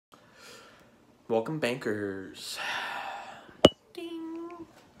Welcome, bankers. Ding.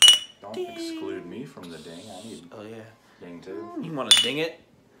 Don't exclude me from the ding. I need ding too. You want to ding it?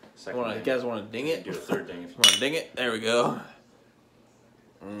 Second You guys want to ding it? Do a third ding if you want to ding it. There we go.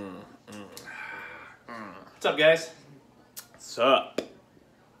 What's up, guys? What's up?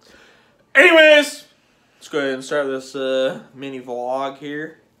 Anyways, let's go ahead and start this mini vlog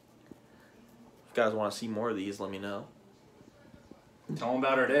here. If you guys want to see more of these, let me know. Tell them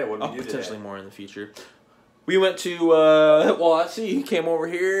about our day. What did we do potentially today? more in the future. We went to, well, let's see, he came over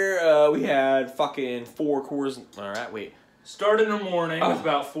here. We had fucking 4 Coors. All right, wait. Started in the morning with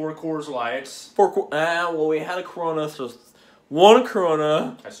about 4 Coors Lights. Well, we had a Corona, so 1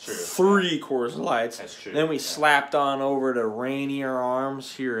 Corona. That's true. 3 Coors Lights. That's true. Then we slapped on over to Rainier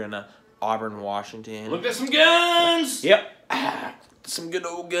Arms here in Auburn, Washington. Looked at some guns! Yep. Some good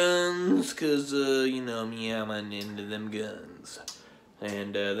old guns, because, you know me, I'm into them guns.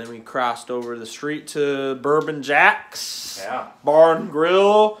 And then we crossed over the street to Bourbon Jack's. Yeah. Bar and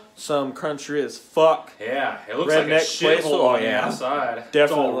Grill. Some country as fuck. Yeah, it looks Redneck like a shithole place. on the outside. Definitely.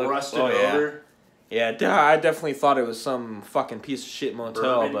 It's all rusted over. Yeah, I definitely thought it was some fucking piece of shit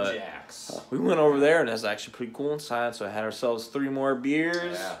motel, Bourbon Jack's. We went over there and it's actually pretty cool inside. So I had ourselves 3 more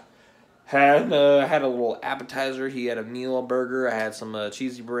beers. Yeah. Had a little appetizer. He had a meal burger. I had some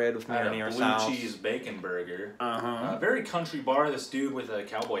cheesy bread with me I on had a blue cheese bacon burger. Very country bar. This dude with a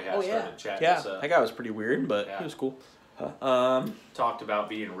cowboy hat started chatting us up. That guy was pretty weird, but he was cool. Talked about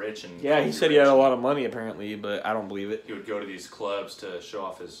being rich and he said he had a lot of money apparently, but I don't believe it. He would go to these clubs to show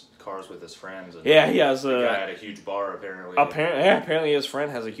off his cars with his friends. And he has the guy had a huge bar apparently. Apparently his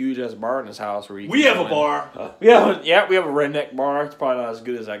friend has a huge ass bar in his house where we have a bar. We have a redneck bar. It's probably not as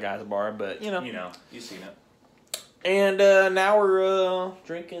good as that guy's bar, but you know, you've seen it. And now we're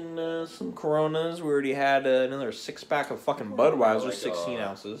drinking some Coronas. We already had another 6-pack of fucking Budweiser, like 16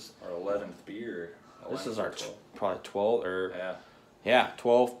 ounces. Our 11th beer. This is our probably 12 or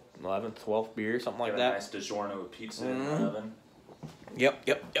 12th, 11th, 12th beer, something like that. Nice DiGiorno pizza in the oven. Yep.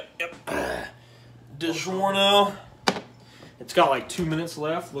 DiGiorno. It's got like 2 minutes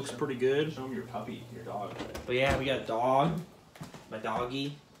left. Looks pretty good. Show them your puppy, your dog. But yeah, we got a dog. My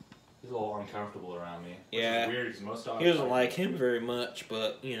doggy. He's a little uncomfortable around me. Yeah. Which is weird because most dogs. He doesn't like him very much,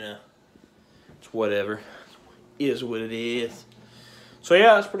 but you know, it's whatever. It is what it is. So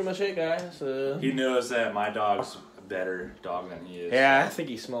yeah, that's pretty much it, guys. He knows that my dog's a better dog than he is. Yeah, I think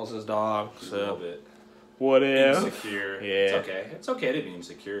he smells his dog. So. A little bit. Whatever. Insecure. Yeah. It's okay. It's okay to be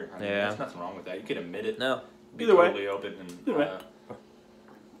insecure. I mean, there's nothing wrong with that. You can admit it. No. Be Either totally way. Open and Either way.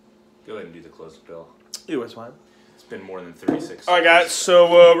 Go ahead and do the close the bill. Either way's fine. It's been more than 36 seconds. All right, guys.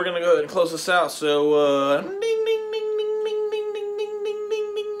 So we're gonna go ahead and close this out. So ding ding ding ding ding ding ding ding ding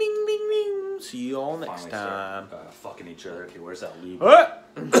ding ding ding ding ding. See you all next time. Start, fucking each other. Okay, where's that lead? What?